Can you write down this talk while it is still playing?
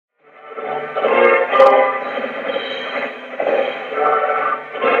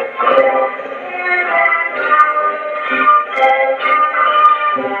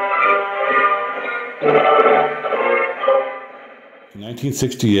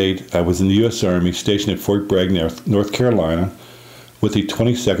1968, I was in the U.S. Army stationed at Fort Bragg, North Carolina, with the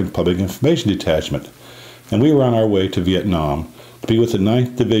 22nd Public Information Detachment, and we were on our way to Vietnam to be with the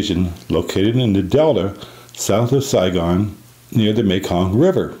 9th Division located in the Delta south of Saigon near the Mekong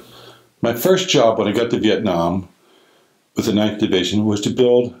River. My first job when I got to Vietnam with the 9th Division was to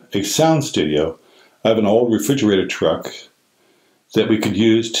build a sound studio. I have an old refrigerator truck that we could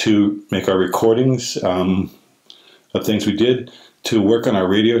use to make our recordings of things we did, to work on our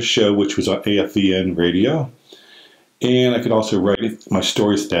radio show, which was on AFVN radio, and I could also write my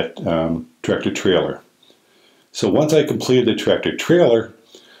stories in that tractor trailer. So once I completed the tractor trailer,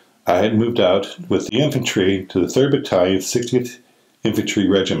 I had moved out with the infantry to the 3rd Battalion, 60th Infantry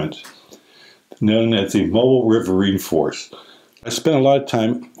Regiment, known as the Mobile Riverine Force. I spent a lot of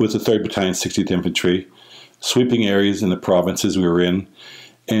time with the 3rd Battalion, 60th Infantry, sweeping areas in the provinces we were in,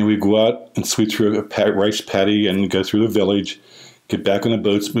 and we'd go out and sweep through a rice paddy and go through the village, get back on the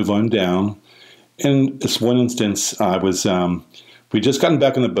boats, move on down. In this one instance, we'd just gotten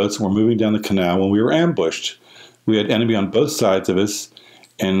back on the boats and we're moving down the canal when we were ambushed. We had enemy on both sides of us,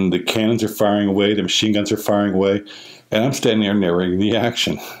 and the cannons are firing away, the machine guns are firing away, and I'm standing there narrating the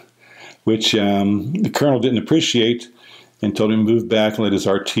action, which the colonel didn't appreciate and told me to move back and let his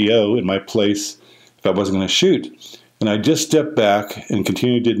RTO in my place if I wasn't going to shoot. And I just stepped back and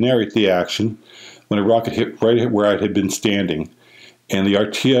continued to narrate the action when a rocket hit right where I had been standing. And the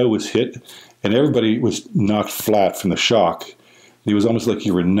RTO was hit, and everybody was knocked flat from the shock. It was almost like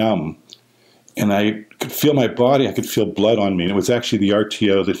you were numb. And I could feel my body, I could feel blood on me. And it was actually the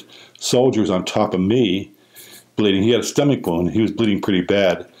RTO, the soldier was on top of me, bleeding. He had a stomach wound. He was bleeding pretty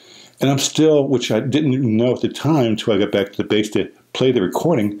bad. And I'm still, which I didn't know at the time until I got back to the base to play the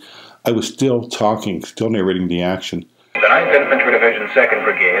recording, I was still talking, still narrating the action. The 9th Infantry Division 2nd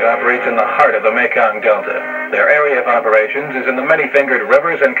Brigade operates in the heart of the Mekong Delta. Their area of operations is in the many-fingered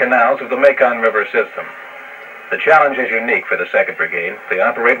rivers and canals of the Mekong River system. The challenge is unique for the 2nd Brigade. They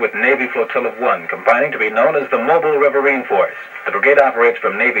operate with Navy Flotilla of 1, combining to be known as the Mobile Riverine Force. The brigade operates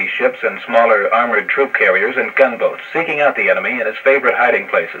from Navy ships and smaller armored troop carriers and gunboats, seeking out the enemy in his favorite hiding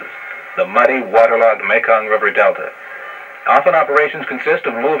places, the muddy, waterlogged Mekong River Delta. Often operations consist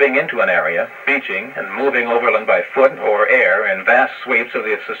of moving into an area, beaching, and moving overland by foot or air in vast sweeps of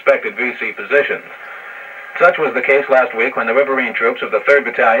the suspected VC positions. Such was the case last week when the Riverine troops of the 3rd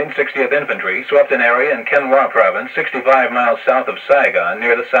Battalion, 60th Infantry swept an area in Can Hoa Province, 65 miles south of Saigon,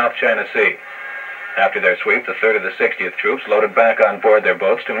 near the South China Sea. After their sweep, the 3rd of the 60th troops loaded back on board their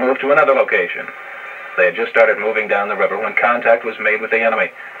boats to move to another location. They had just started moving down the river when contact was made with the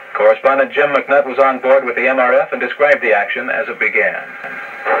enemy. Correspondent Jim McNutt was on board with the MRF and described the action as it began.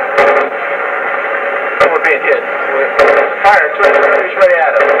 We're being hit. Fire, it's ready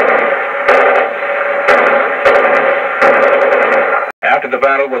at us. After the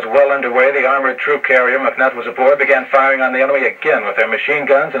battle was well underway, the armored troop carrier McNutt was aboard began firing on the enemy again with their machine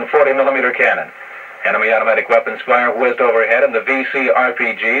guns and 40mm cannon. Enemy automatic weapons fire whizzed overhead, and the VC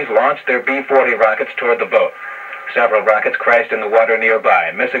RPGs launched their B-40 rockets toward the boat. Several rockets crashed in the water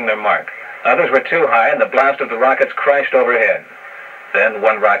nearby, missing their mark. Others were too high, and the blast of the rockets crashed overhead. Then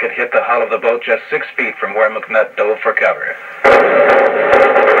one rocket hit the hull of the boat just 6 feet from where McNutt dove for cover.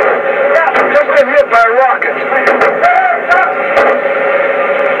 Just been hit by rockets.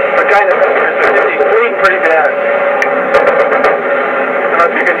 The guy that's he's bleeding pretty bad. I don't know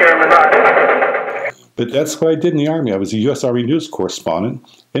if you can hear him or not. But that's what I did in the Army. I was a U.S. Army News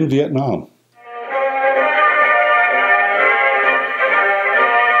correspondent in Vietnam.